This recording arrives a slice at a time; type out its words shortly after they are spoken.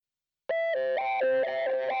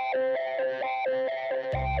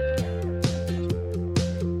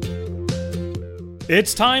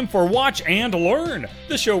It's time for Watch and Learn,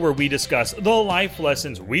 the show where we discuss the life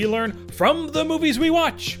lessons we learn from the movies we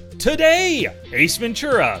watch. Today, Ace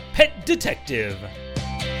Ventura, Pet Detective.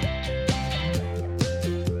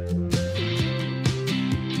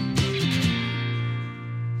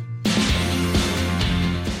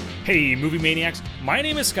 Hey, movie maniacs, my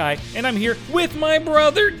name is Sky, and I'm here with my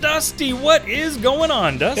brother, Dusty. What is going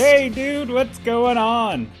on, Dust? Hey, dude, what's going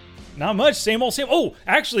on? Not much, same old, same. Oh,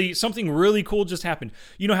 actually, something really cool just happened.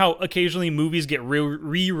 You know how occasionally movies get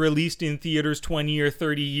re-released in theaters 20 or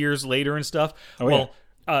 30 years later and stuff? Oh, well,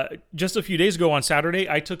 yeah. Just a few days ago on Saturday,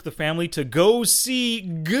 I took the family to go see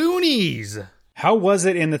Goonies. How was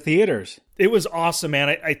it in the theaters? It was awesome,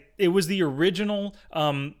 man. It was the original,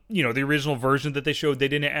 the original version that they showed. They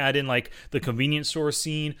didn't add in like the convenience store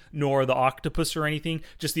scene nor the octopus or anything.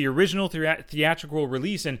 Just the original theatrical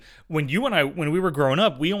release. And when we were growing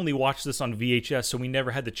up, we only watched this on VHS, so we never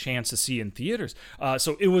had the chance to see it in theaters.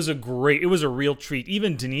 So it was a real treat.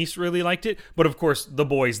 Even Denise really liked it, but of course the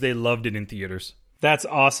boys, they loved it in theaters. That's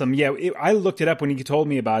awesome. Yeah, I looked it up when you told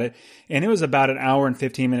me about it, and it was about an hour and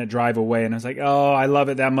 15-minute drive away. And I was like, oh, I love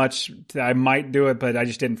it that much. I might do it, but I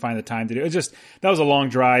just didn't find the time to do it. That was a long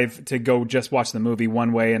drive to go just watch the movie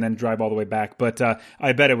one way and then drive all the way back. But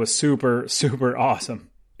I bet it was super, super awesome.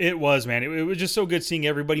 It was, man. It was just so good seeing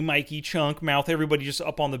everybody, Mikey, Chunk, Mouth, everybody just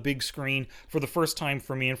up on the big screen for the first time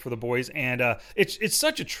for me and for the boys. And it's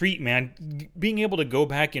such a treat, man, being able to go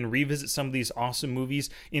back and revisit some of these awesome movies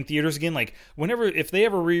in theaters again. Like, if they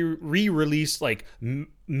ever re-release, like,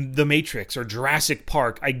 The Matrix or Jurassic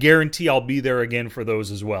Park, I guarantee I'll be there again for those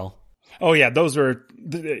as well. Oh, yeah,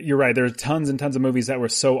 you're right. There's tons and tons of movies that were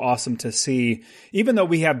so awesome to see. Even though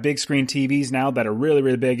we have big screen TVs now that are really,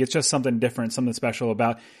 really big, it's just something different, something special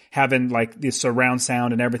about having like this surround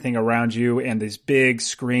sound and everything around you and these big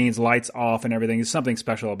screens, lights off and everything. There's something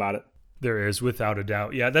special about it. There is, without a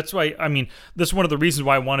doubt. Yeah, that's why, that's one of the reasons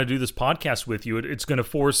why I want to do this podcast with you. It's going to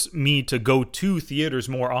force me to go to theaters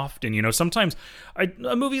more often. You know, sometimes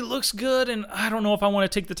a movie looks good and I don't know if I want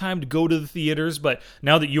to take the time to go to the theaters, but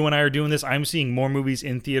now that you and I are doing this, I'm seeing more movies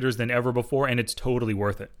in theaters than ever before, and it's totally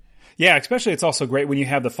worth it. Yeah, especially it's also great when you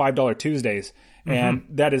have the $5 Tuesdays. And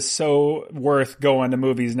that is so worth going to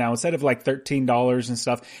movies now instead of like $13 and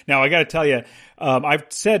stuff. Now, I got to tell you, I've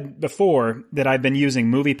said before that I've been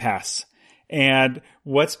using MoviePass. And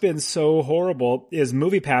what's been so horrible is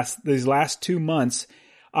MoviePass these last 2 months,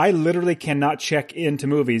 I literally cannot check into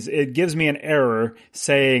movies. It gives me an error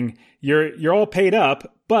saying you're all paid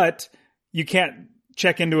up, but you can't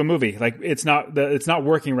check into a movie. Like it's not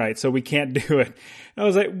working right, so we can't do it. I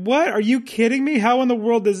was like, what? Are you kidding me? How in the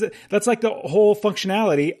world does it? That's like the whole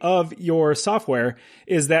functionality of your software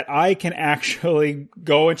is that I can actually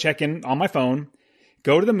go and check in on my phone,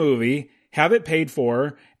 go to the movie, have it paid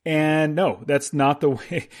for. And no, that's not the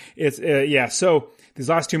way it's, So these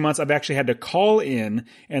last 2 months, I've actually had to call in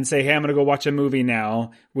and say, hey, I'm going to go watch a movie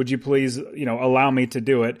now. Would you please, allow me to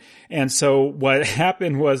do it? And so what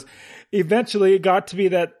happened was eventually it got to be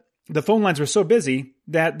that the phone lines were so busy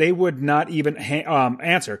that they would not even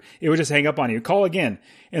answer. It would just hang up on you. Call again.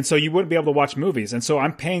 And so you wouldn't be able to watch movies. And so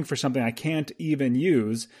I'm paying for something I can't even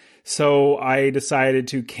use. So I decided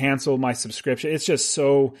to cancel my subscription. It's just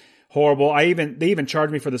so horrible. They even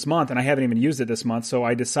charged me for this month and I haven't even used it this month. So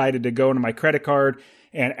I decided to go into my credit card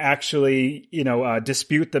and actually,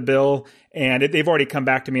 dispute the bill. And they've already come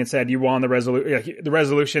back to me and said, you won the resolution. The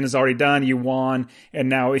resolution is already done. You won. And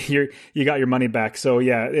now you got your money back. So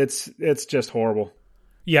yeah, it's just horrible.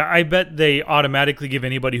 Yeah, I bet they automatically give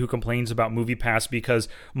anybody who complains about MoviePass because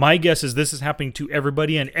my guess is this is happening to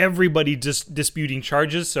everybody and everybody just disputing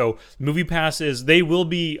charges. So MoviePass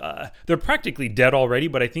they're practically dead already,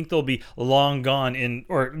 but I think they'll be long gone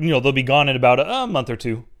they'll be gone in about a month or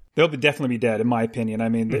two. They'll definitely be dead, in my opinion. I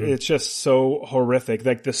mean, It's just so horrific.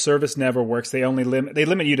 Like the service never works. They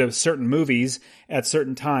limit you to certain movies at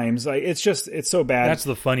certain times. Like it's so bad. That's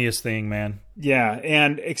the funniest thing, man. Yeah,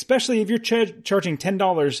 and especially if you're charging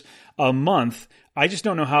 $10 a month, I just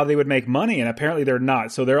don't know how they would make money, and apparently they're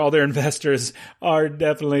not. So all their investors are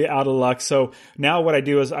definitely out of luck. So now what I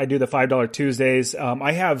do is I do the $5 Tuesdays.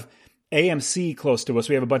 I have AMC close to us.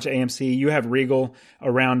 We have a bunch of AMC. You have Regal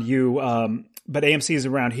around you. But AMC is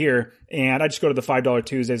around here, and I just go to the $5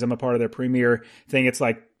 Tuesdays. I'm a part of their premiere thing. It's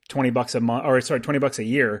like $20 a month, $20 a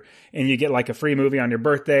year, and you get like a free movie on your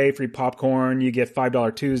birthday, free popcorn. You get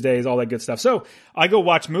 $5 Tuesdays, all that good stuff. So I go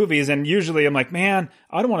watch movies, and usually I'm like, man,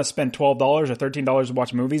 I don't want to spend $12 or $13 to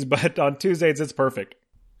watch movies, but on Tuesdays it's perfect.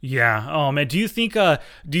 Yeah. Oh man. Do you think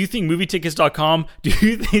movietickets.com, do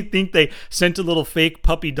you think they sent a little fake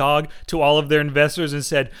puppy dog to all of their investors and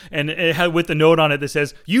said, and it had with the note on it that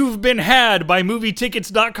says, "You've been had by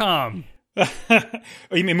movietickets.com." Oh,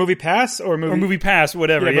 you mean Movie Pass or Movie Pass,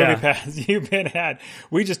 whatever. Yeah. Movie Pass. You've been had.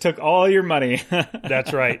 We just took all your money.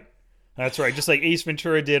 That's right. That's right. Just like Ace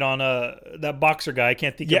Ventura did on that boxer guy. I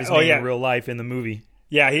can't think of his name in real life in the movie.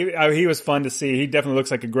 Yeah, he was fun to see. He definitely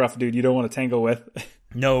looks like a gruff dude you don't want to tangle with.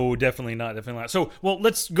 No, definitely not. Definitely not. So, well,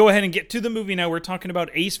 let's go ahead and get to the movie now. We're talking about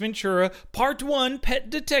Ace Ventura, Part 1, Pet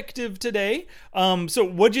Detective today. So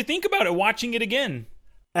what'd you think about it, watching it again?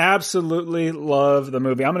 Absolutely love the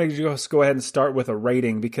movie. I'm going to just go ahead and start with a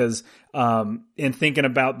rating because in thinking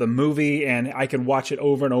about the movie, and I could watch it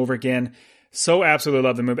over and over again, so absolutely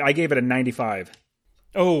love the movie. I gave it a 95.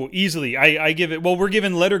 Oh, easily. I give it, well, we're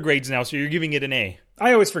giving letter grades now, so you're giving it an A.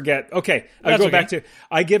 I always forget. Okay, I'll go back to,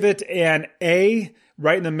 I give it an A,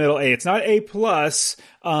 right in the middle A. It's not A+,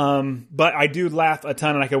 but I do laugh a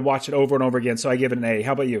ton and I can watch it over and over again, so I give it an A.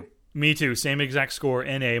 How about you? Me too. Same exact score,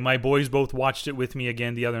 an A. My boys both watched it with me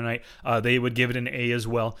again the other night. They would give it an A as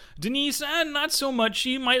well. Denise, not so much.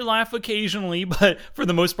 She might laugh occasionally, but for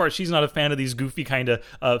the most part, she's not a fan of these goofy kind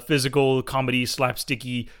of physical comedy,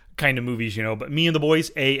 slapsticky kind of movies, But me and the boys,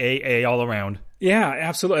 A all around. Yeah,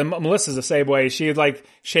 absolutely. And Melissa's the same way. She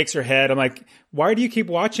shakes her head. I'm like, why do you keep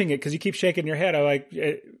watching it? Because you keep shaking your head. I'm like,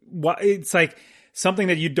 it's like something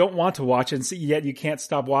that you don't want to watch, and yet you can't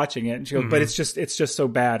stop watching it. And she goes, but it's just so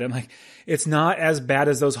bad. I'm like, it's not as bad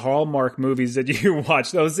as those Hallmark movies that you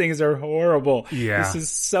watch. Those things are horrible. Yeah. This is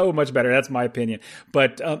so much better. That's my opinion.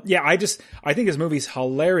 But I think this movie's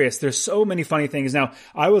hilarious. There's so many funny things. Now,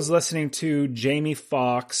 I was listening to Jamie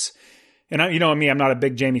Foxx, and you know me, I'm not a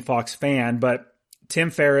big Jamie Foxx fan, but Tim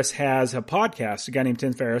Ferriss has a podcast, a guy named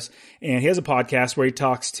Tim Ferriss, and he has a podcast where he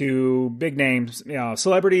talks to big names,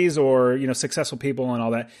 celebrities or, successful people and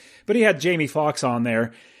all that. But he had Jamie Foxx on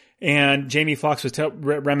there, and Jamie Foxx was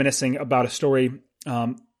reminiscing about a story,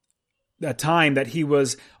 a time that he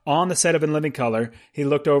was on the set of In Living Color. He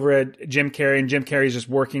looked over at Jim Carrey, and Jim Carrey's just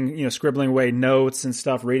working, scribbling away notes and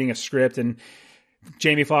stuff, reading a script, and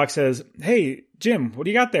Jamie Foxx says, "Hey, Jim, what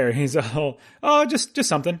do you got there?" He's all, "Oh, just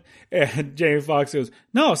something." And Jamie Foxx goes,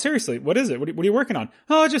 "No, seriously, what is it? What are you working on?"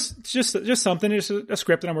 "Oh, just something. It's a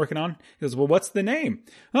script that I'm working on." He goes, "Well, what's the name?"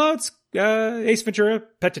 "Oh, it's Ace Ventura,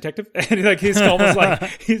 Pet Detective." And he's almost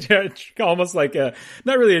like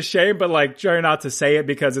not really ashamed, but like trying not to say it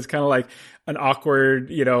because it's kind of like an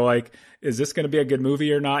awkward, is this going to be a good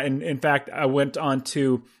movie or not? And in fact, I went on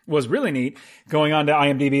to, was really neat, going on to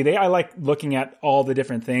IMDb. I like looking at all the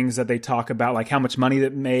different things that they talk about, like how much money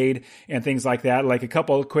it made and things like that, like a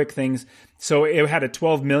couple of quick things. So it had a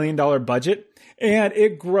 $12 million budget, and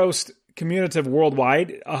it grossed cumulative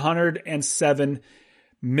worldwide $107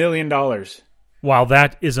 million. Wow,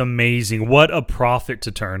 that is amazing. What a profit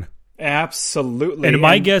to turn. Absolutely. And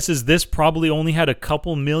my guess is this probably only had a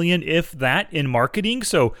couple million, if that, in marketing.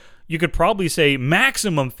 So you could probably say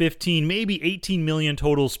maximum 15, maybe 18 million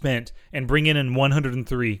total spent and bring in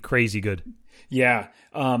 103. Crazy good. Yeah.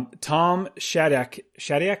 Tom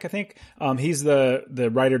Shadyac, I think. He's the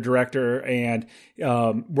writer-director and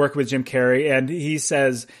worked with Jim Carrey. And he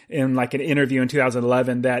says in like an interview in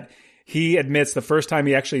 2011 that he admits the first time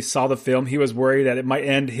he actually saw the film, he was worried that it might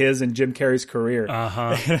end his and Jim Carrey's career.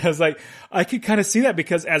 Uh-huh. And I was like, I could kind of see that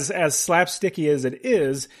because as slapsticky as it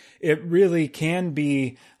is, it really can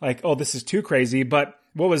be like, oh, this is too crazy. But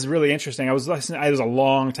what was really interesting, I was listening, it was a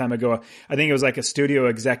long time ago. I think it was like a studio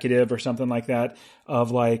executive or something like that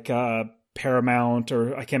of like Paramount,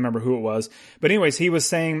 or I can't remember who it was. But anyways, he was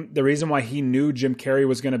saying the reason why he knew Jim Carrey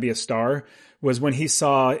was going to be a star was when he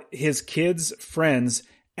saw his kids' friends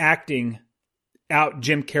acting out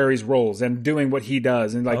Jim Carrey's roles and doing what he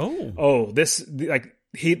does, and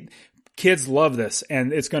kids love this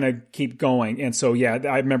and it's going to keep going. And so, yeah,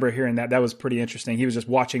 I remember hearing that. That was pretty interesting. He was just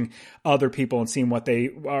watching other people and seeing what they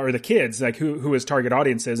are, the kids, like who his target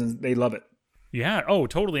audience is, and they love it. Yeah, oh,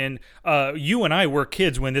 totally. And you and I were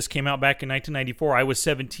kids when this came out back in 1994. I was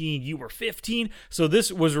 17, you were 15. So this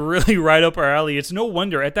was really right up our alley. It's no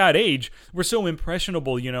wonder at that age, we're so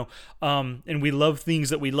impressionable, and we love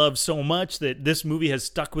things that we love so much that this movie has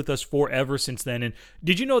stuck with us forever since then. And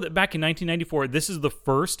did you know that back in 1994, this is the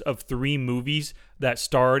first of 3 movies that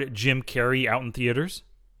starred Jim Carrey out in theaters?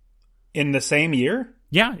 In the same year?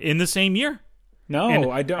 Yeah, in the same year. No, and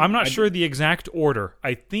I don't. I'm not sure the exact order.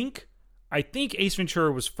 I think Ace Ventura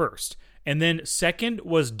was first, and then second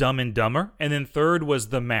was Dumb and Dumber, and then third was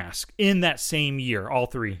The Mask in that same year, all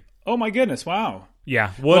 3. Oh my goodness, wow.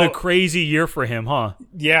 Yeah, what a crazy year for him, huh?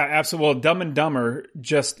 Yeah, absolutely. Well, Dumb and Dumber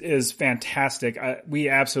just is fantastic. We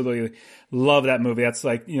absolutely love that movie. That's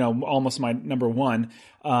like, almost my number one.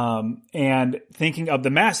 And thinking of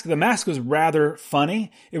The Mask was rather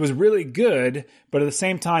funny. It was really good, but at the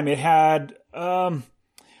same time, it had a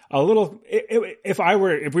little.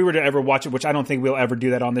 If we were to ever watch it, which I don't think we'll ever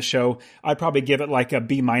do that on the show, I'd probably give it like a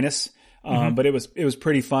B minus. But it was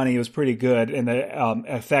pretty funny. It was pretty good, and the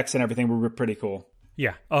effects and everything were pretty cool.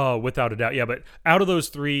 Yeah, without a doubt. Yeah, but out of those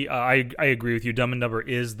three, I agree with you. Dumb and Dumber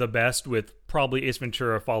is the best, with probably Ace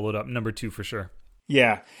Ventura followed up, number 2 for sure.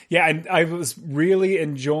 Yeah, and I was really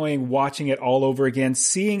enjoying watching it all over again,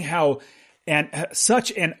 seeing how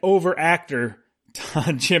such an over actor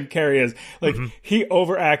Jim Carrey is. Like he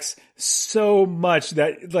overacts so much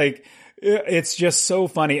that like it's just so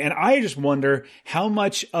funny. And I just wonder how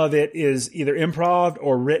much of it is either improv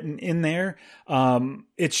or written in there.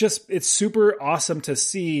 It's super awesome to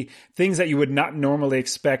see things that you would not normally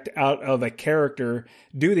expect out of a character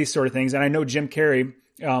do these sort of things. And I know Jim Carrey,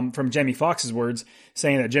 from Jamie Foxx's words,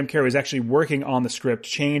 saying that Jim Carrey was actually working on the script,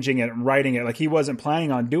 changing it and writing it. Like he wasn't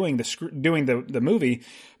planning on doing the movie,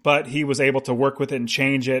 but he was able to work with it and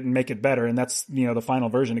change it and make it better. And that's, the final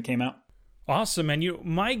version that came out. Awesome. And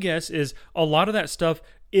my guess is a lot of that stuff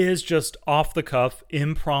is just off the cuff,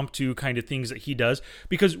 impromptu kind of things that he does.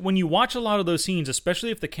 Because when you watch a lot of those scenes, especially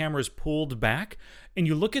if the camera is pulled back and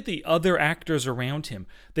you look at the other actors around him,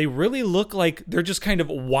 they really look like they're just kind of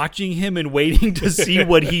watching him and waiting to see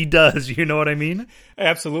what he does. You know what I mean?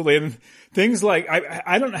 Absolutely. And things like,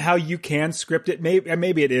 I don't know how you can script it.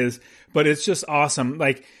 Maybe it is, but it's just awesome.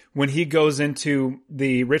 Like when he goes into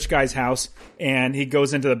the rich guy's house and he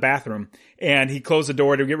goes into the bathroom and he closed the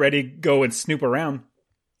door to get ready to go and snoop around.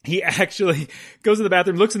 He actually goes to the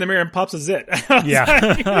bathroom, looks in the mirror, and pops a zit.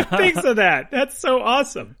 Yeah. Who thinks of that? That's so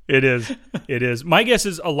awesome. It is. It is. My guess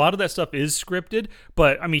is a lot of that stuff is scripted,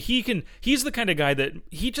 but I mean, he's the kind of guy that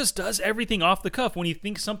he just does everything off the cuff. When he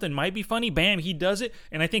thinks something might be funny, bam, he does it.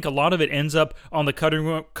 And I think a lot of it ends up on the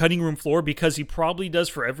cutting room floor because he probably does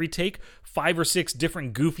for every take 5 or 6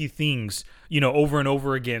 different goofy things, over and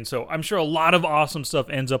over again. So I'm sure a lot of awesome stuff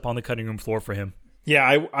ends up on the cutting room floor for him.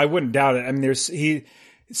 Yeah, I wouldn't doubt it. I mean,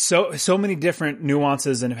 so many different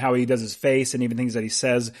nuances in how he does his face and even things that he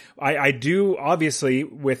says. I do, obviously,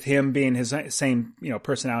 with him being his same,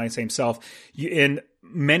 personality, same self, in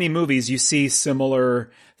many movies, you see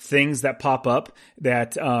similar things that pop up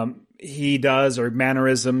that, he does, or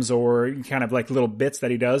mannerisms, or kind of like little bits that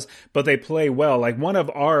he does, but they play well. Like one of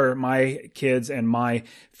my kids and my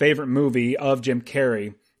favorite movie of Jim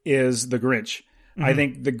Carrey is The Grinch. I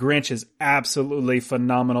think The Grinch is absolutely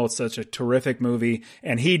phenomenal. It's such a terrific movie,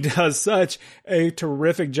 and he does such a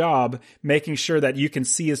terrific job making sure that you can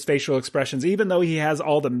see his facial expressions, even though he has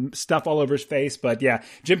all the stuff all over his face. But yeah,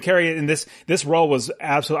 Jim Carrey in this role was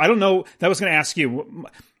absolutely, I don't know, that was going to ask you,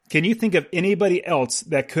 can you think of anybody else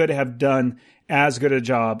that could have done as good a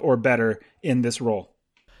job or better in this role?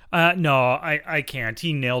 No, I can't.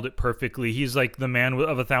 He nailed it perfectly. He's like the man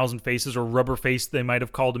of 1,000 faces, or Rubber Face, they might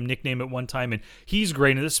have called him nickname at one time, and he's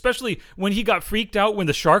great. And especially when he got freaked out when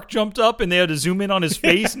the shark jumped up and they had to zoom in on his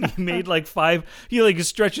face, and he made he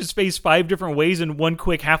stretched his face 5 different ways in one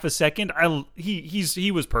quick half a second.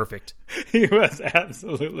 He was perfect. He was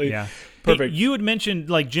absolutely perfect. Hey, you had mentioned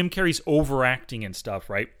like Jim Carrey's overacting and stuff,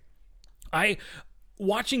 right?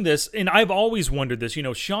 Watching this, and I've always wondered this,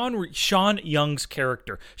 Sean Young's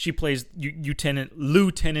character, she plays Lieutenant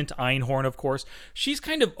Einhorn, of course. She's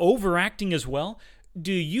kind of overacting as well.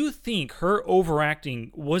 Do you think her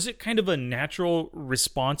overacting, was it kind of a natural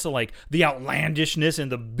response to like the outlandishness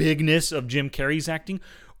and the bigness of Jim Carrey's acting?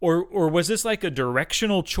 Or was this like a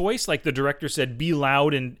directional choice, like the director said, be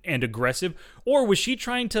loud and aggressive? Or was she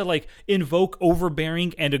trying to like invoke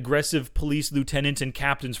overbearing and aggressive police lieutenants and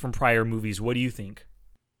captains from prior movies? What do you think?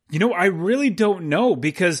 I really don't know,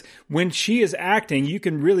 because when she is acting, you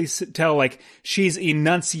can really tell like she's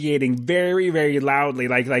enunciating very, very loudly,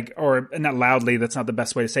 or not loudly, that's not the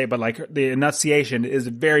best way to say it, but like the enunciation is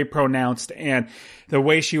very pronounced, and the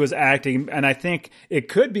way she was acting, and I think it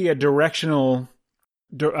could be a directional,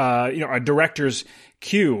 a director's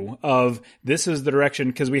cue of this is the direction,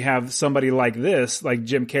 because we have somebody like this, like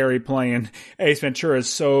Jim Carrey playing Ace Ventura, is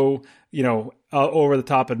so, over the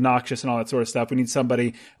top, obnoxious, and all that sort of stuff. We need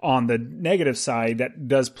somebody on the negative side that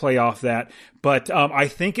does play off that. But I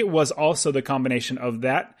think it was also the combination of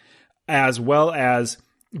that, as well as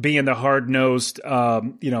being the hard-nosed,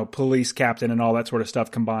 police captain and all that sort of stuff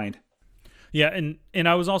combined. Yeah, and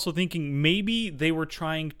I was also thinking maybe they were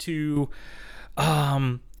trying to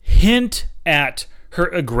hint at her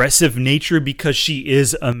aggressive nature because she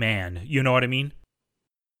is a man. You know what I mean?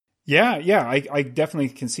 Yeah, I definitely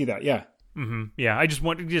can see that. Yeah. Yeah, I just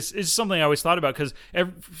want it's something I always thought about because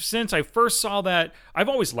since I first saw that, I've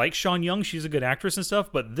always liked Sean Young. She's a good actress and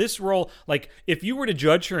stuff, but this role, like, if you were to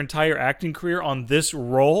judge her entire acting career on this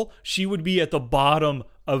role, she would be at the bottom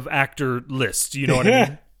of actor lists. You know what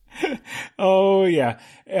I mean? Oh yeah.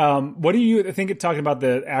 What do you think of talking about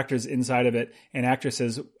the actors inside of it and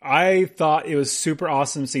actresses? I thought it was super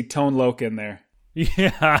awesome to see Tone Loc in there.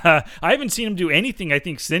 Yeah, I haven't seen him do anything, I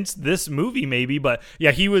think, since this movie, maybe. But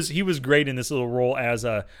yeah, he was great in this little role as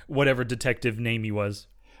whatever detective name he was.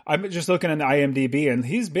 I'm just looking at the IMDb, and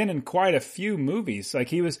he's been in quite a few movies. Like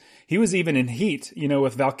he was even in Heat,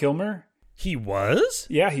 with Val Kilmer. He was?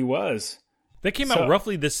 Yeah, he was. That came out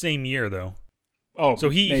roughly the same year, though. Oh, so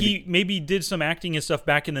he maybe did some acting and stuff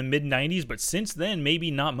back in the mid '90s, but since then,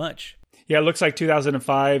 maybe not much. Yeah, it looks like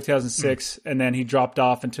 2005, 2006, and then he dropped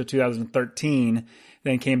off until 2013.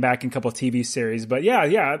 Then came back in a couple of TV series. But yeah,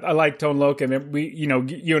 I like Tone Loc. I mean,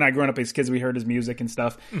 you and I growing up as kids, we heard his music and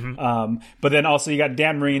stuff. But then also you got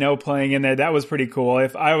Dan Marino playing in there. That was pretty cool.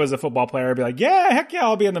 If I was a football player, I'd be like, yeah, heck yeah,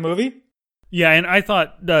 I'll be in the movie. Yeah, and I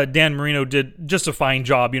thought Dan Marino did just a fine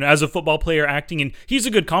job, as a football player acting, and he's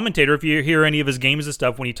a good commentator. If you hear any of his games and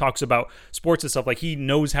stuff, when he talks about sports and stuff, like, he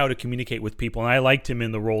knows how to communicate with people, and I liked him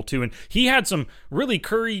in the role too. And he had some really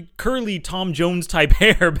curly Tom Jones type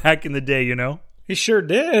hair back in the day, He sure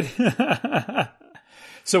did.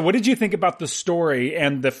 So what did you think about the story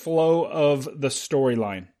and the flow of the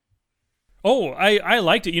storyline? Oh, I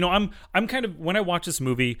liked it. I'm kind of, when I watch this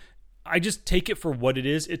movie, I just take it for what it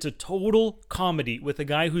is. It's a total comedy with a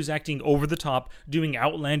guy who's acting over the top, doing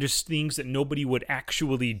outlandish things that nobody would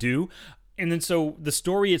actually do. And then so the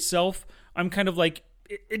story itself, I'm kind of like,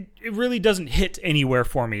 it really doesn't hit anywhere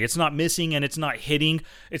for me. It's not missing and it's not hitting.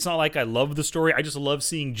 It's not like I love the story. I just love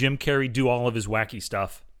seeing Jim Carrey do all of his wacky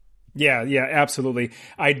stuff. Yeah, absolutely.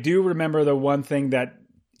 I do remember the one thing that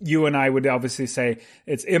you and I would obviously say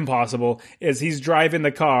it's impossible is he's driving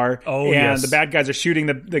the car and the bad guys are shooting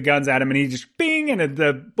the guns at him and he just bing and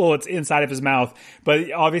the bullet's inside of his mouth.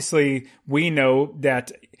 But obviously we know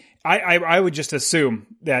that I would just assume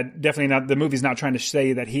that definitely not, the movie's not trying to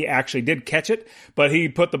say that he actually did catch it, but he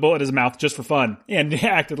put the bullet in his mouth just for fun and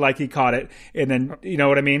acted like he caught it. And then, you know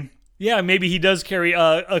what I mean? Yeah, maybe he does carry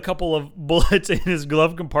a couple of bullets in his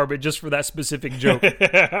glove compartment just for that specific joke.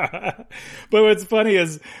 But what's funny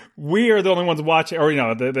is we are the only ones watching, or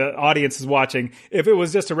the audience is watching. If it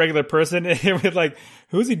was just a regular person, it would like,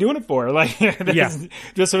 who's he doing it for? Like,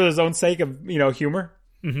 just for his own sake of humor.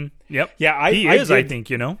 Mm-hmm. Yep. Yeah, I think.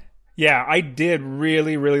 Yeah, I did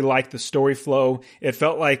really, really like the story flow. It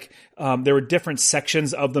felt like there were different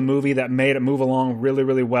sections of the movie that made it move along really,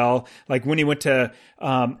 really well. Like when he went to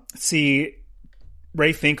see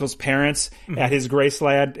Ray Finkel's parents at his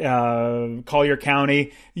Graceland, Collier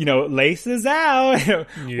County, laces out. Yep.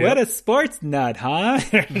 What a sports nut, huh?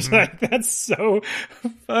 It's like, that's so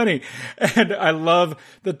funny. And I love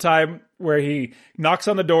the time where he knocks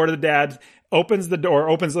on the door to the dad, opens the door,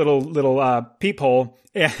 opens little peephole,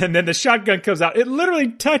 and then the shotgun comes out. It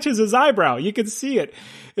literally touches his eyebrow. You can see it.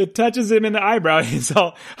 It touches him in the eyebrow. He's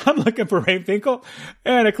all, I'm looking for Ray Finkel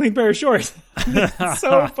and a clean pair of shorts. It's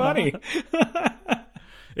so funny.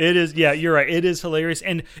 It is, yeah, you're right. It is hilarious,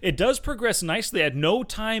 and it does progress nicely. At no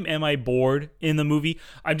time am I bored in the movie.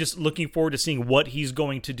 I'm just looking forward to seeing what he's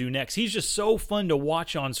going to do next. He's just so fun to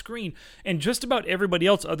watch on screen, and just about everybody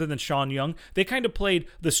else other than Sean Young, they kind of played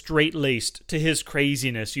the straight-laced to his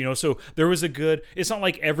craziness, so there was it's not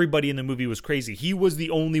like everybody in the movie was crazy. He was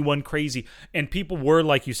the only one crazy, and people were,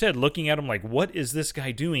 like you said, looking at him like, what is this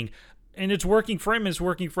guy doing? And it's working for him. It's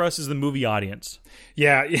working for us as the movie audience.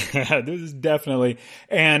 Yeah, this is definitely.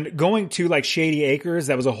 And going to like Shady Acres,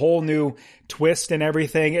 that was a whole new twist and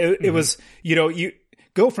everything. It was, you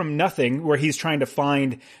go from nothing where he found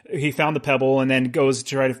the pebble and then goes to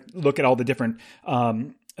try to look at all the different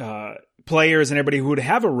players and everybody who would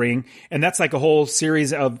have a ring, and that's like a whole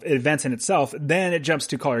series of events in itself. Then it jumps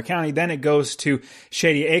to Collier County, then it goes to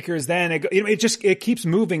Shady Acres, then it keeps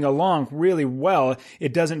moving along really well.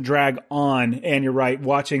 It doesn't drag on, and you're right,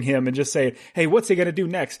 watching him and just say, hey, what's he going to do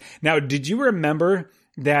next? Now, did you remember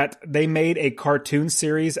that they made a cartoon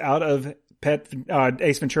series out of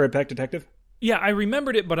Ace Ventura: Pet Detective? Yeah, I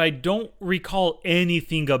remembered it, but I don't recall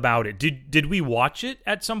anything about it. Did we watch it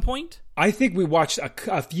at some point? I think we watched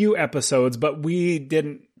a few episodes, but we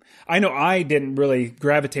didn't. I know I didn't really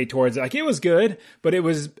gravitate towards it. Like, it was good, but it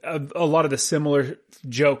was a lot of the similar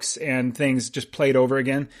jokes and things just played over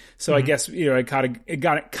again. So I guess it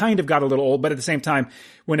kind of got a little old. But at the same time,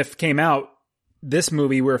 when it came out, this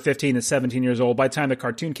movie we were 15 to 17 years old. By the time the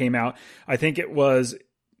cartoon came out, I think it was.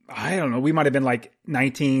 I don't know, we might have been like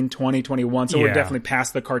 19, 20, 21. So we're Yeah. definitely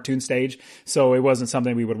past the cartoon stage. So it wasn't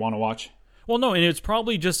something we would want to watch. Well, no, and it's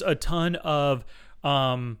probably just a ton of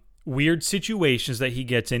weird situations that he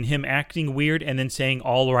gets in, him acting weird and then saying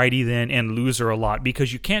alrighty then and loser a lot,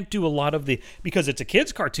 because you can't do a lot of because it's a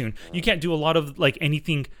kid's cartoon, you can't do a lot of like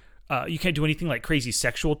anything, you can't do anything like crazy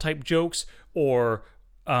sexual type jokes or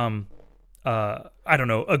I don't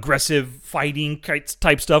know, aggressive fighting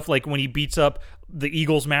type stuff, like when he beats up the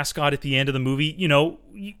Eagles mascot at the end of the movie. You know,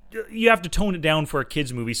 you have to tone it down for a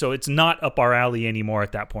kid's movie, so it's not up our alley anymore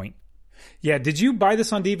at that point. Yeah. Did you buy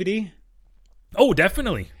this on DVD? Oh,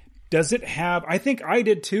 definitely. Does it have, I think I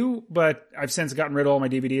did too, but I've since gotten rid of all my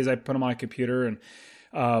DVDs. I put them on my computer and,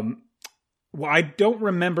 well, I don't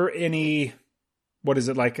remember any, what is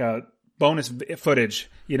it, like bonus footage,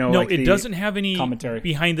 you know? No, like it doesn't have any commentary.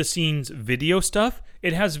 behind the scenes video stuff.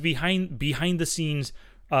 It has behind the scenes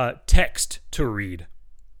text to read.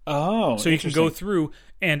 Oh, so you can go through,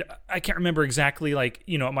 and I can't remember exactly, like,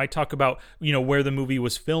 you know, it might talk about, you know, where the movie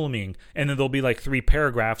was filming, and then there'll be like 3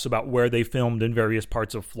 paragraphs about where they filmed in various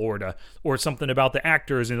parts of Florida, or something about the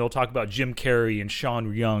actors, and they'll talk about Jim Carrey and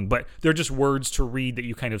Sean Young, but they're just words to read that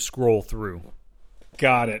you kind of scroll through.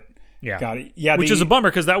 Got it. Yeah. Got it. Yeah. Which is a bummer,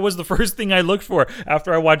 because that was the first thing I looked for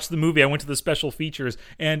after I watched the movie. I went to the special features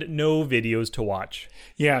and no videos to watch.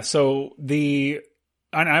 Yeah. So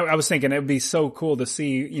I was thinking it would be so cool to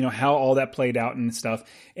see, you know, how all that played out and stuff.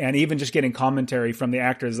 And even just getting commentary from the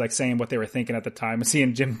actors, like saying what they were thinking at the time and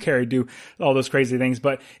seeing Jim Carrey do all those crazy things.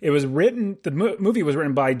 But it was the movie was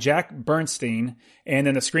written by Jack Bernstein. And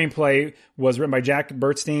then the screenplay was written by Jack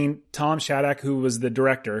Bernstein, Tom Shattuck, who was the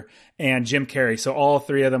director, and Jim Carrey. So all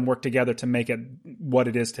 3 of them worked together to make it what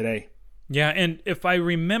it is today. Yeah. And if I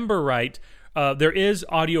remember right, there is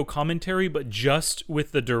audio commentary, but just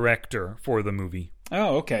with the director for the movie.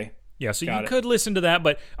 Oh, okay. Yeah, so you could listen to that,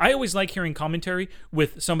 but I always like hearing commentary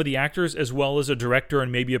with some of the actors as well as a director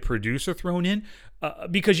and maybe a producer thrown in,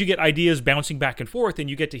 because you get ideas bouncing back and forth, and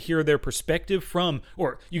you get to hear their perspective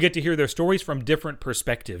or you get to hear their stories from different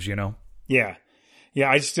perspectives, you know? Yeah. Yeah,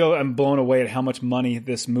 I still am blown away at how much money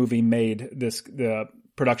this movie made, the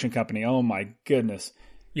production company. Oh, my goodness.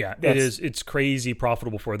 Yeah, it is. It's crazy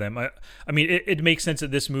profitable for them. I mean, it makes sense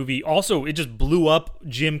that this movie also, it just blew up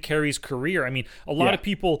Jim Carrey's career. I mean, a lot of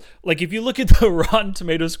people, like, if you look at the Rotten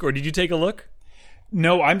Tomatoes score, did you take a look?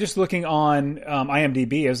 No, I'm just looking on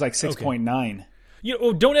IMDb. It was like 6.9. Okay. You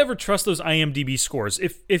know, don't ever trust those IMDb scores.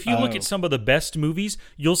 If you look at some of the best movies,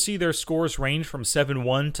 you'll see their scores range from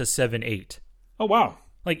 7.1 to 7.8. Oh, wow.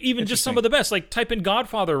 Like, even just some of the best. Like, type in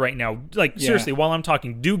Godfather right now. Like, seriously, while I'm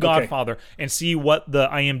talking, do Godfather and see what the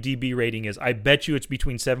IMDb rating is. I bet you it's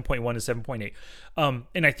between 7.1 and 7.8.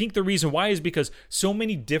 And I think the reason why is because so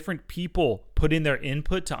many different people put in their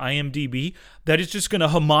input to IMDb that it's just going to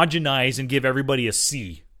homogenize and give everybody a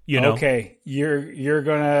C. You know? Okay, you're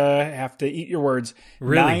going to have to eat your words.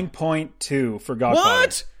 Really? 9.2 for Godfather.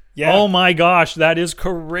 What? Yeah. Oh, my gosh. That is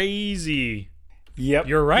crazy. Yep.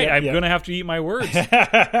 You're right. Yep, I'm going to have to eat my words. Oh,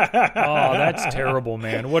 that's terrible,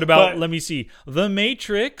 man. What about, let me see. The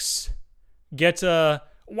Matrix gets a,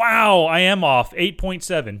 wow, I am off,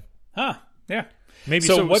 8.7. Huh, yeah. Maybe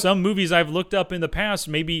so some movies I've looked up in the past,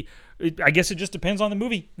 maybe, I guess it just depends on the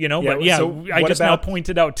movie, you know? Yeah, but yeah, so I just now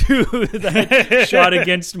pointed out, too, that shot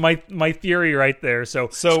against my theory right there. So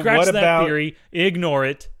scratch that theory, ignore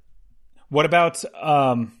it. What about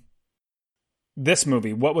this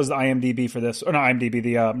movie? What was the IMDb for this? Or not IMDb,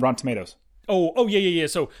 the Rotten Tomatoes. Oh, yeah.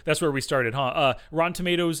 So that's where we started, huh? Rotten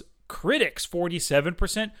Tomatoes critics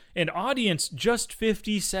 47% and audience just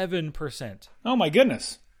 57%. Oh my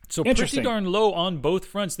goodness. So pretty darn low on both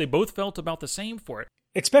fronts. They both felt about the same for it.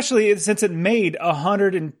 Especially since it made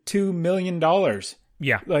 $102 million.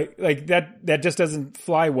 Yeah. Like that just doesn't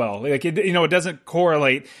fly well. Like it doesn't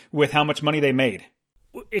correlate with how much money they made.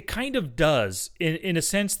 It kind of does in a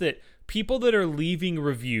sense that people that are leaving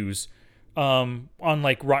reviews on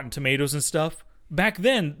like Rotten Tomatoes and stuff, back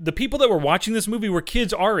then, the people that were watching this movie were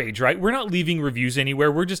kids our age, right? We're not leaving reviews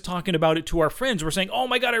anywhere. We're just talking about it to our friends. We're saying, oh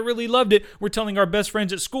my God, I really loved it. We're telling our best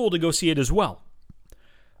friends at school to go see it as well.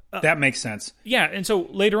 That makes sense. Yeah, and so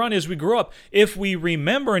later on as we grow up, if we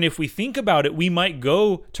remember and if we think about it, we might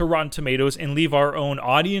go to Rotten Tomatoes and leave our own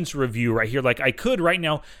audience review right here. Like I could right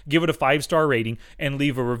now give it a 5-star rating and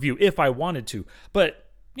leave a review if I wanted to. But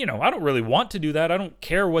I don't really want to do that. I don't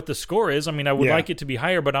care what the score is. I mean, I would like it to be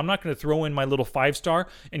higher, but I'm not going to throw in my little 5-star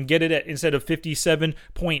and get it at, instead of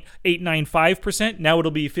 57.895%, now it'll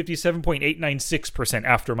be 57.896%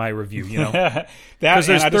 after my review, Because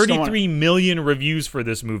there's 33 million reviews for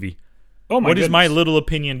this movie. Oh my What is my goodness. little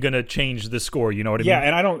opinion going to change the score? You know what I Yeah,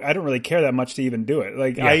 mean? and I don't really care that much to even do it.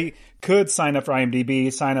 Like I could sign up for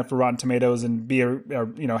IMDb, sign up for Rotten Tomatoes, and be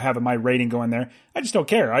have my rating going there. I just don't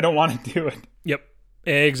care. I don't want to do it. Yep.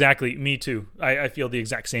 Exactly. Me too. I feel the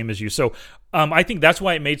exact same as you. So I think that's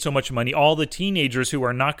why it made so much money. All the teenagers who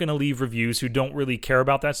are not going to leave reviews, who don't really care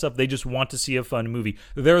about that stuff, they just want to see a fun movie.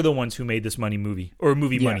 They're the ones who made this money.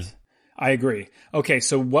 Yes, I agree. Okay,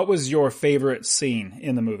 so what was your favorite scene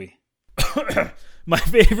in the movie? My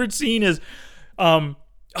favorite scene is, oh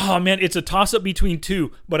man, it's a toss-up between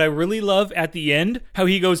two, but I really love at the end how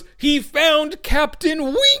he goes, "He found Captain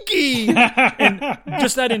Winky!" And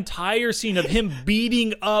just that entire scene of him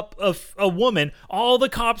beating up a woman. All the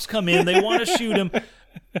cops come in, they want to shoot him.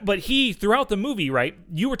 But he, throughout the movie, right,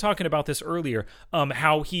 you were talking about this earlier,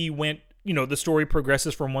 how he went, the story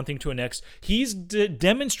progresses from one thing to the next. He's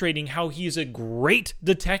demonstrating how he's a great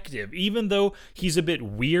detective. Even though he's a bit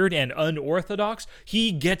weird and unorthodox,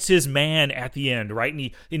 he gets his man at the end, right?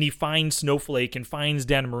 And he finds Snowflake and finds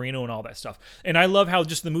Dan Marino and all that stuff. And I love how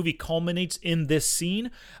just the movie culminates in this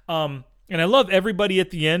scene. And I love everybody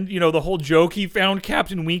at the end. The whole joke, he found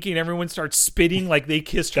Captain Winky, and everyone starts spitting like they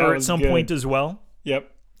kissed her at some point as well.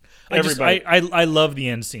 Yep. Everybody. I love the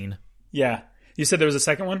end scene. Yeah. You said there was a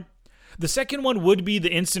second one? The second one would be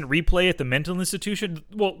the instant replay at the mental institution.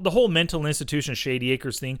 Well, the whole mental institution Shady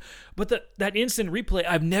Acres thing. But that instant replay,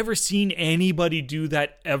 I've never seen anybody do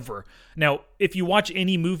that ever. Now, if you watch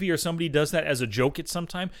any movie or somebody does that as a joke at some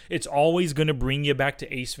time, it's always going to bring you back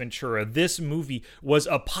to Ace Ventura. This movie was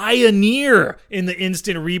a pioneer in the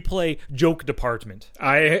instant replay joke department.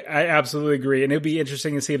 I absolutely agree. And it'd be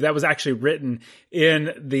interesting to see if that was actually written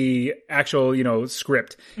in the actual,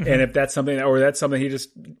 script. Mm-hmm. And if that's something he just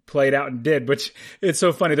played out and did, which it's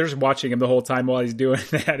so funny. They're just watching him the whole time while he's doing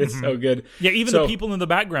that. It's so good. Yeah, even the people in the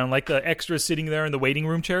background, like the extras sitting there in the waiting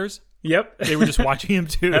room chairs. Yep. They were just watching him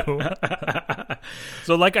too.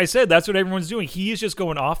 So like I said, that's what everyone's doing. He is just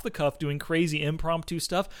going off the cuff, doing crazy impromptu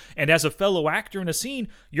stuff. And as a fellow actor in a scene,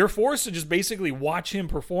 you're forced to just basically watch him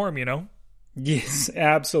perform, Yes,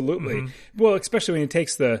 absolutely. Mm-hmm. Well, especially when he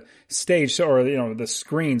takes the stage or the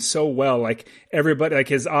screen so well, like everybody, like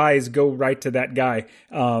his eyes go right to that guy.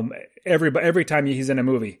 Every time he's in a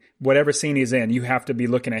movie, whatever scene he's in, you have to be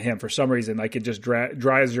looking at him for some reason. Like it just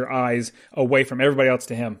drives your eyes away from everybody else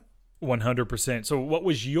to him. 100%. So what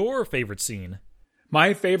was your favorite scene?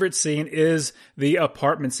 My favorite scene is the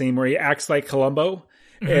apartment scene where he acts like Columbo.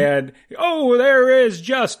 And, there is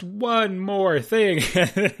just one more thing. And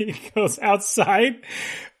then he goes outside,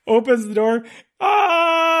 opens the door.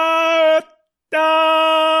 I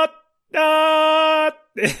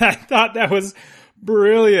thought that was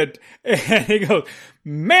brilliant. And he goes,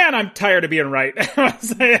 "Man, I'm tired of being right." I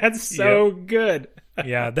was like, that's so good.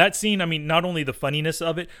 Yeah, that scene, not only the funniness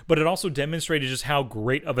of it, but it also demonstrated just how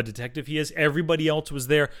great of a detective he is. Everybody else was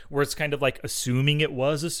there where it's kind of like assuming it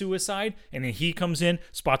was a suicide, and then he comes in,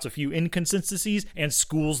 spots a few inconsistencies, and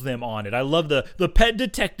schools them on it. I love the pet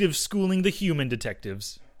detective schooling the human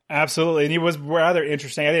detectives. Absolutely, and it was rather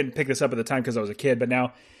interesting. I didn't pick this up at the time because I was a kid, but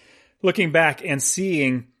now looking back and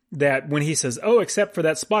seeing that when he says, except for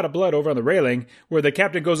that spot of blood over on the railing, where the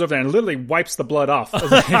captain goes over there and literally wipes the blood off.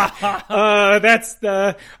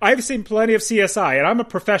 I've seen plenty of CSI, and I'm a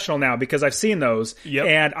professional now because I've seen those. Yep.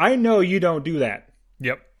 And I know you don't do that.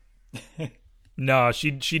 Yep. No,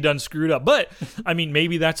 she done screwed up. But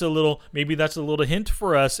maybe that's a little hint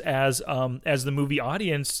for us as the movie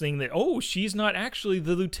audience, saying that she's not actually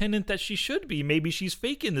the lieutenant that she should be. Maybe she's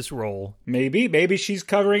faking this role. Maybe she's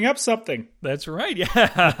covering up something. That's right.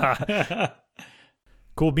 Yeah.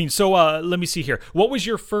 Cool beans. So let me see here. What was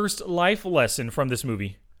your first life lesson from this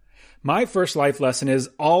movie? My first life lesson is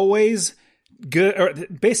always good, or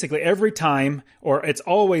basically every time, or it's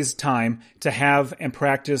always time to have and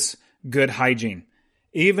practice good hygiene.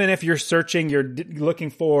 Even if you're searching, you're looking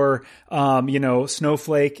for,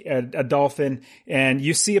 snowflake, a dolphin, and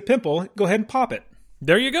you see a pimple, go ahead and pop it.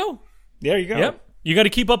 There you go. Yep. You got to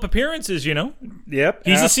keep up appearances, Yep. He's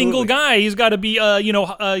absolutely. a single guy. He's got to be,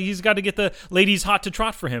 he's got to get the ladies hot to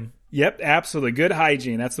trot for him. Yep, absolutely. Good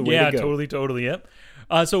hygiene. That's the way to go. Yeah, totally. Yep.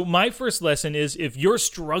 So my first lesson is if you're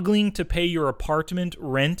struggling to pay your apartment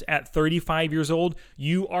rent at 35 years old,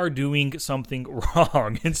 you are doing something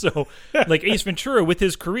wrong. And so like Ace Ventura with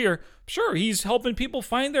his career, sure, he's helping people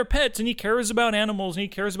find their pets and he cares about animals and he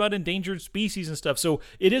cares about endangered species and stuff. So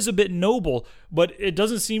it is a bit noble, but it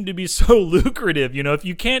doesn't seem to be so lucrative. If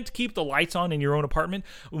you can't keep the lights on in your own apartment,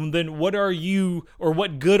 then what are you, or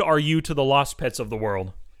what good are you to the lost pets of the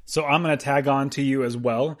world? So I'm going to tag on to you as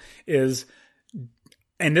well, is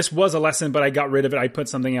and this was a lesson, but I got rid of it. I put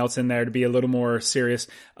something else in there to be a little more serious.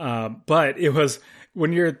 But it was,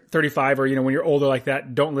 when you're 35 or, when you're older like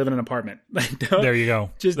that, don't live in an apartment. There you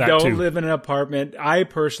go. Just that don't too. live in an apartment. I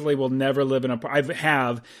personally will never live in I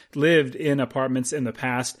have lived in apartments in the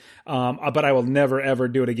past, but I will never, ever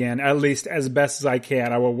do it again. At least as best as I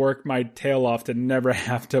can. I will work my tail off to never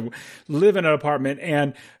have to live in an apartment.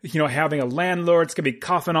 And, having a landlord, it's going to be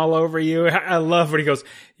coughing all over you. I love when he goes,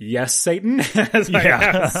 "Yes, Satan."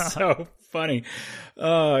 That's so funny.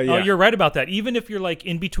 Oh, you're right about that. Even if you're like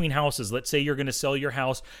in between houses, let's say you're going to sell your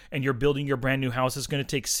house and you're building your brand new house. It's going to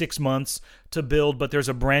take 6 months to build, but there's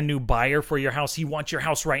a brand new buyer for your house. He wants your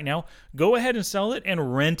house right now. Go ahead and sell it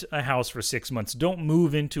and rent a house for 6 months. Don't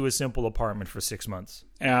move into a simple apartment for 6 months.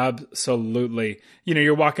 Absolutely.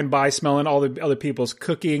 You're walking by smelling all the other people's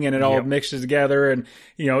cooking and it all mixes together, and,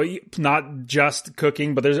 not just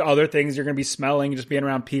cooking, but there's other things you're going to be smelling just being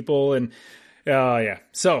around people. And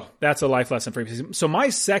so that's a life lesson for you. So my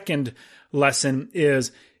second lesson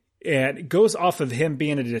is, and it goes off of him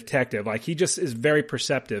being a detective. Like, he just is very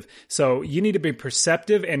perceptive. So you need to be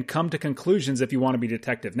perceptive and come to conclusions if you want to be a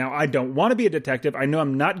detective. Now, I don't want to be a detective. I know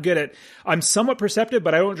I'm somewhat perceptive,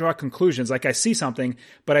 but I don't draw conclusions. Like, I see something,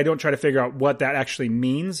 but I don't try to figure out what that actually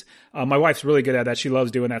means. My wife's really good at that. She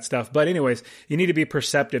loves doing that stuff. But anyways, you need to be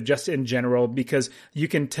perceptive just in general, because you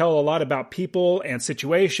can tell a lot about people and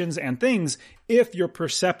situations and things if you're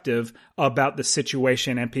perceptive about the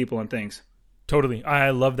situation and people and things. Totally.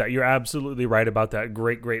 I love that. You're absolutely right about that.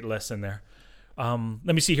 Great, great lesson there.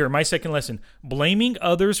 Let me see here. My second lesson. Blaming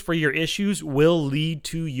others for your issues will lead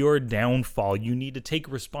to your downfall. You need to take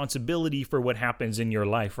responsibility for what happens in your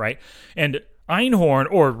life, right? And Einhorn,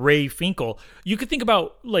 or Ray Finkel, you could think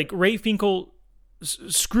about like Ray Finkel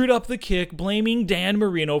screwed up the kick, blaming Dan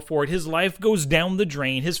Marino for it. His life goes down the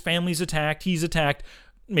drain. His family's attacked. He's attacked.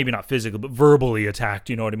 Maybe not physically, but verbally attacked,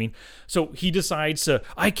 you know what I mean? So he decides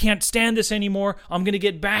I can't stand this anymore. I'm going to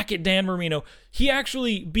get back at Dan Marino. He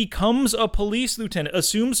actually becomes a police lieutenant,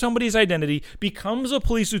 assumes somebody's identity, becomes a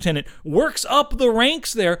police lieutenant, works up the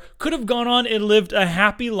ranks there, could have gone on and lived a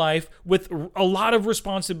happy life with a lot of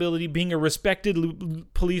responsibility, being a respected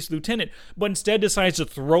police lieutenant, but instead decides to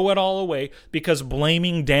throw it all away because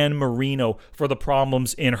blaming Dan Marino for the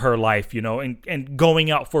problems in her life, and going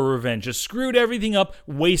out for revenge. Just screwed everything up,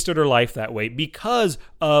 wasted her life that way because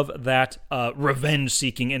of that revenge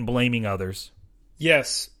seeking and blaming others.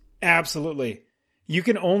 Yes, absolutely. You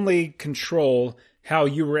can only control how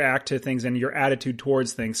you react to things and your attitude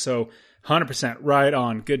towards things. So 100% right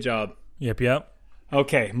on. Good job. Yep.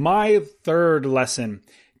 Okay, my third lesson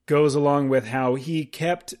goes along with how he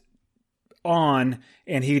kept on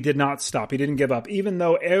and he did not stop. He didn't give up. Even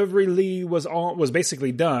though every lead was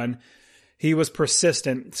basically done, he was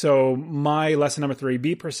persistent. So my lesson number 3,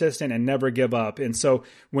 be persistent and never give up. And so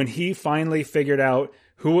when he finally figured out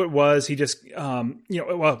who it was, he just,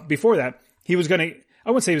 before that, he was going to, I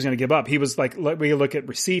wouldn't say he was going to give up. He was like, we look at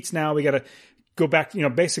receipts now. We got to go back,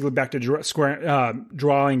 basically back to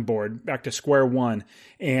drawing board, back to square one.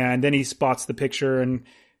 And then he spots the picture, and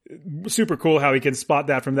super cool how he can spot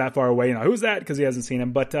that from that far away. Who's that? Because he hasn't seen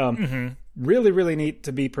him. But really, really neat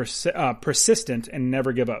to be persistent and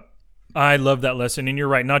never give up. I love that lesson, and you're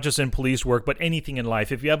right, not just in police work, but anything in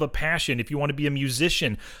life. If you have a passion, if you want to be a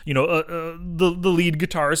musician, the lead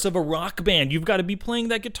guitarist of a rock band, you've got to be playing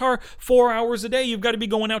that guitar 4 hours a day. You've got to be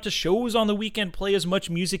going out to shows on the weekend, play as much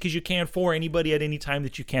music as you can for anybody at any time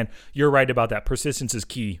that you can. You're right about that. Persistence is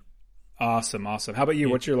key. Awesome. How about you?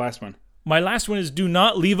 Yeah. What's your last one? My last one is do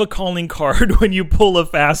not leave a calling card when you pull a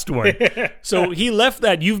fast one. So he left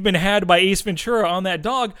that "you've been had" by Ace Ventura on that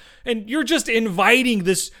dog, and you're just inviting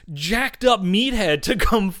this jacked up meathead to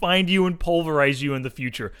come find you and pulverize you in the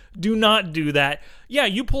future. Do not do that. Yeah,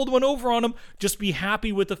 you pulled one over on him. Just be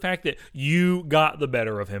happy with the fact that you got the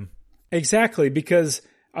better of him. Exactly, because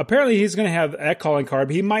apparently he's going to have that calling card,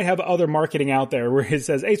 but he might have other marketing out there where it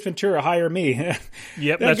says, "Ace Ventura, hire me."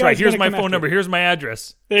 Yep, that's right. Here's my phone number. Here's my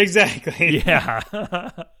address. Exactly. Yeah.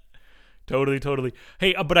 Totally.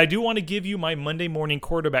 Hey, but I do want to give you my Monday morning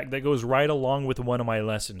quarterback that goes right along with one of my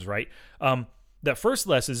lessons, right? That first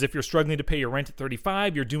lesson is if you're struggling to pay your rent at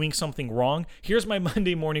 35, you're doing something wrong. Here's my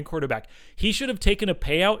Monday morning quarterback. He should have taken a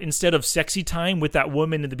payout instead of sexy time with that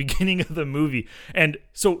woman in the beginning of the movie. And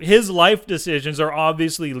so his life decisions are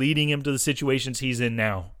obviously leading him to the situations he's in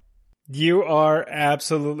now. You are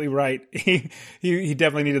absolutely right. He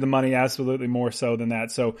definitely needed the money, absolutely more so than that.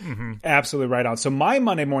 So absolutely right on. So my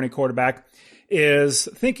Monday morning quarterback is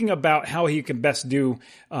thinking about how he can best do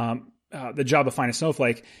the job of finding a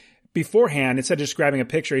snowflake. beforehand, instead of just grabbing a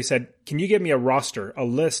picture, he said, "Can you give me a roster, a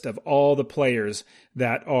list of all the players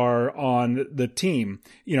that are on the team?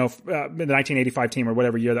 You know, the 1985 team or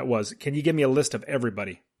whatever year that was. Can you give me a list of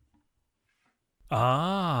everybody?"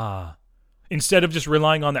 Ah, instead of just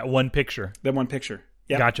relying on that one picture. That one picture.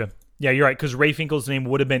 Yeah. Gotcha. Yeah, you're right. Because Ray Finkel's name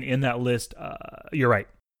would have been in that list. You're right.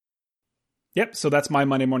 Yep. So that's my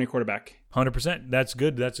Monday morning quarterback. 100%. That's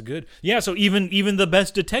good. That's good. Yeah. So even the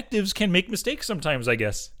best detectives can make mistakes sometimes, I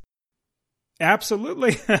guess.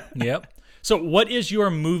 Absolutely. Yep. So what is your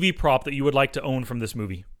movie prop that you would like to own from this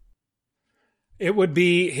movie? It would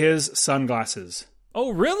be his sunglasses.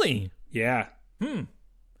 Oh, really? Yeah.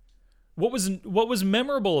 What was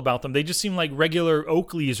memorable about them? They just seem like regular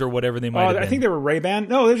Oakleys or whatever they might have been. I think they were Ray-Ban.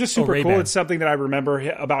 No, they're just super cool. Ray-Ban. It's something that I remember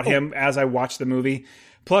about him as I watched the movie.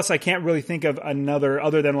 Plus, I can't really think of another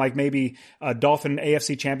other than like maybe a Dolphin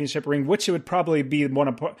AFC Championship ring, which would probably be one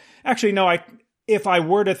of. Actually, no. If I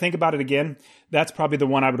were to think about it again, that's probably the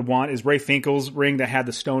one I would want. Is Ray Finkel's ring that had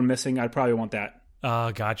the stone missing? I'd probably want that.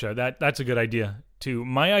 Gotcha. That's a good idea too.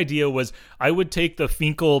 My idea was I would take the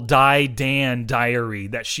Finkel Die Dan diary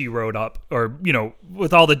that she wrote up, or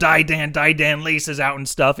with all the Die Dan laces out and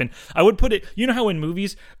stuff, and I would put it. You know how in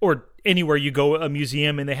movies or anywhere you go, a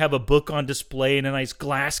museum, and they have a book on display in a nice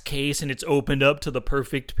glass case, and it's opened up to the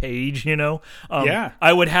perfect page. Yeah.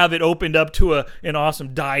 I would have it opened up to an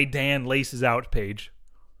awesome Die Dan laces out page.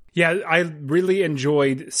 Yeah, I really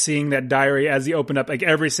enjoyed seeing that diary as he opened up. Like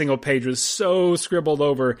every single page was so scribbled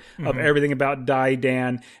over of everything about Die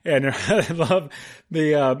Dan, and I love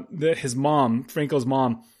his mom, Finkel's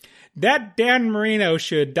mom. That Dan Marino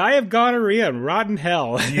should die of gonorrhea and rot in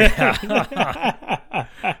hell. Yeah.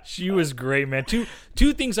 She was great, man.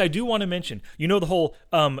 Two things I do want to mention. The whole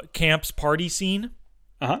Camp's party scene?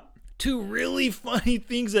 Uh-huh. Two really funny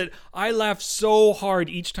things that I laugh so hard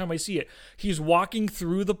each time I see it. He's walking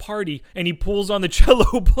through the party and he pulls on the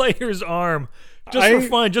cello player's arm just for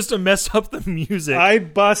fun, just to mess up the music. I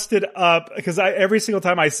busted up because every single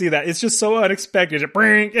time I see that, it's just so unexpected.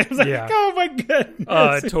 It's like, oh my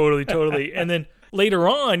goodness. Totally. And then later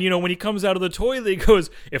on, when he comes out of the toilet, he goes,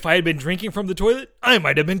 "If I had been drinking from the toilet, I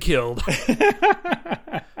might have been killed."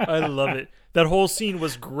 I love it. That whole scene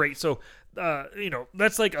was great. So,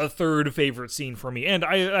 that's like a third favorite scene for me. And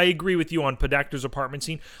I agree with you on Podactor's apartment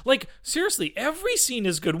scene. Like, seriously, every scene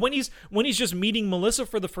is good. When he's just meeting Melissa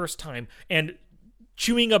for the first time and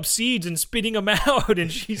chewing up seeds and spitting them out,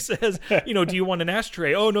 and she says, "Do you want an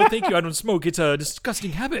ashtray?" "Oh, no, thank you. I don't smoke. It's a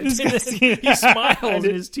disgusting habit." Disgusting. He smiles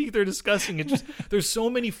and his teeth are disgusting. There's so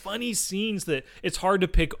many funny scenes that it's hard to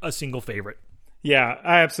pick a single favorite. Yeah,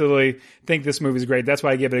 I absolutely think this movie is great. That's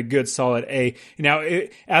why I give it a good solid A. Now,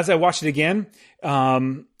 as I watched it again,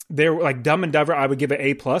 there were like Dumb and Dumber, I would give it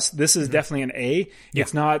A+. This is definitely an A. Yeah.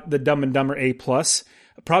 It's not the Dumb and Dumber A+,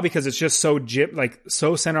 probably because it's just so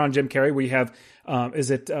centered on Jim Carrey. We have,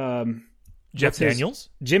 Jeff Daniels?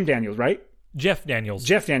 Jim Daniels, right? Jeff Daniels,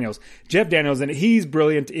 and he's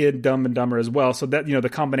brilliant in Dumb and Dumber as well. So that the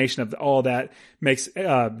combination of all that makes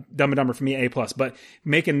Dumb and Dumber for me A+. But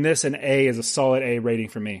making this an A is a solid A rating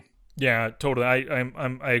for me. Yeah, totally.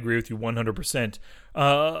 I agree with you 100%.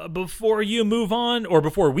 Before we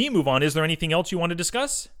move on, is there anything else you want to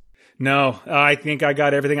discuss? No, I think I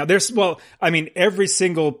got everything out. Every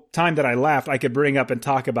single time that I laughed, I could bring up and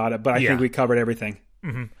talk about it, but I think we covered everything.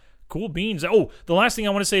 Mm-hmm. Cool beans. Oh, the last thing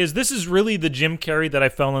I want to say is this is really the Jim Carrey that I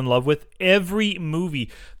fell in love with. Every movie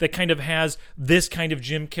that kind of has this kind of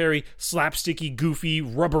Jim Carrey, slapsticky, goofy,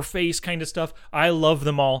 rubber face kind of stuff, I love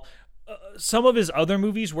them all. Some of his other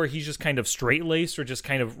movies where he's just kind of straight-laced or just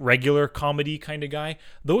kind of regular comedy kind of guy,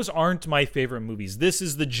 those aren't my favorite movies. This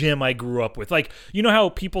is the Jim I grew up with. Like, you know how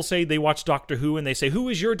people say they watch Doctor Who and they say, "Who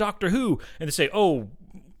is your Doctor Who?" And they say,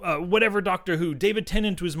 whatever Doctor Who, David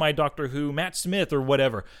Tennant was my Doctor Who, Matt Smith or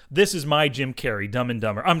whatever. This is my Jim Carrey, Dumb and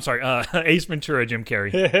Dumber. I'm sorry, Ace Ventura Jim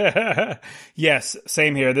Carrey. Yes,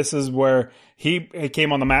 same here. This is where he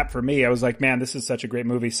came on the map for me. I was like, man, this is such a great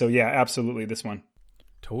movie. So yeah, absolutely this one.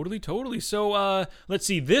 Totally. So, let's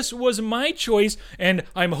see. This was my choice, and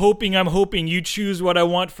I'm hoping you choose what I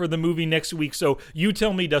want for the movie next week. So you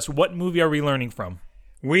tell me, Dust, what movie are we learning from?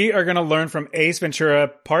 We are going to learn from Ace Ventura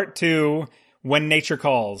Part 2, When Nature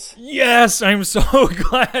Calls. Yes, I'm so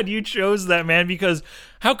glad you chose that, man, because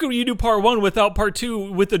how could you do Part 1 without Part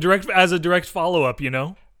 2 with as a direct follow-up,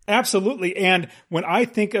 Absolutely. And when I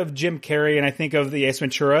think of Jim Carrey and I think of the Ace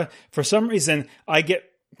Ventura, for some reason, I get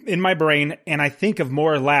in my brain and I think of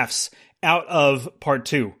more laughs out of Part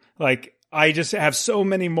 2. Like, I just have so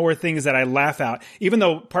many more things that I laugh out, even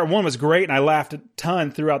though Part 1 was great and I laughed a ton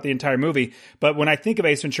throughout the entire movie. But when I think of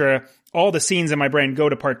Ace Ventura, all the scenes in my brain go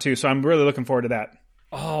to Part 2. So I'm really looking forward to that.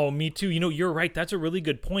 Oh, me too. You're right. That's a really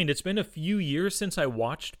good point. It's been a few years since I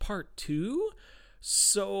watched part 2.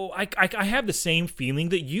 So I have the same feeling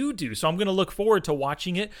that you do. So I'm going to look forward to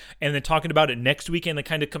watching it and then talking about it next week and then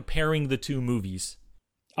kind of comparing the two movies.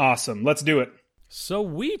 Awesome. Let's do it.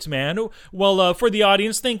 Sweet, man. Well, for the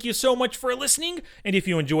audience, thank you so much for listening. And if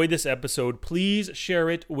you enjoyed this episode, please share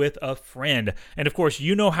it with a friend. And of course,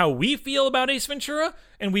 you know how we feel about Ace Ventura,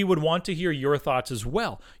 and we would want to hear your thoughts as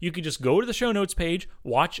well. You can just go to the show notes page,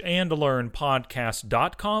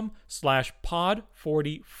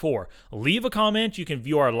 watchandlearnpodcast.com/pod44. Leave a comment. You can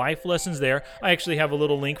view our life lessons there. I actually have a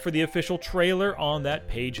little link for the official trailer on that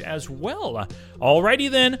page as well.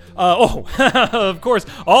 Alrighty then. Of course.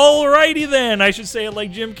 Alrighty then. I should say it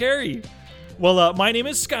like Jim Carrey. Well, my name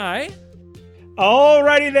is Sky.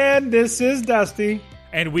 Alrighty then. This is Dusty.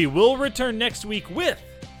 And we will return next week with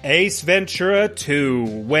Ace Ventura 2,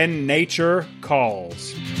 When Nature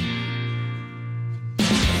Calls.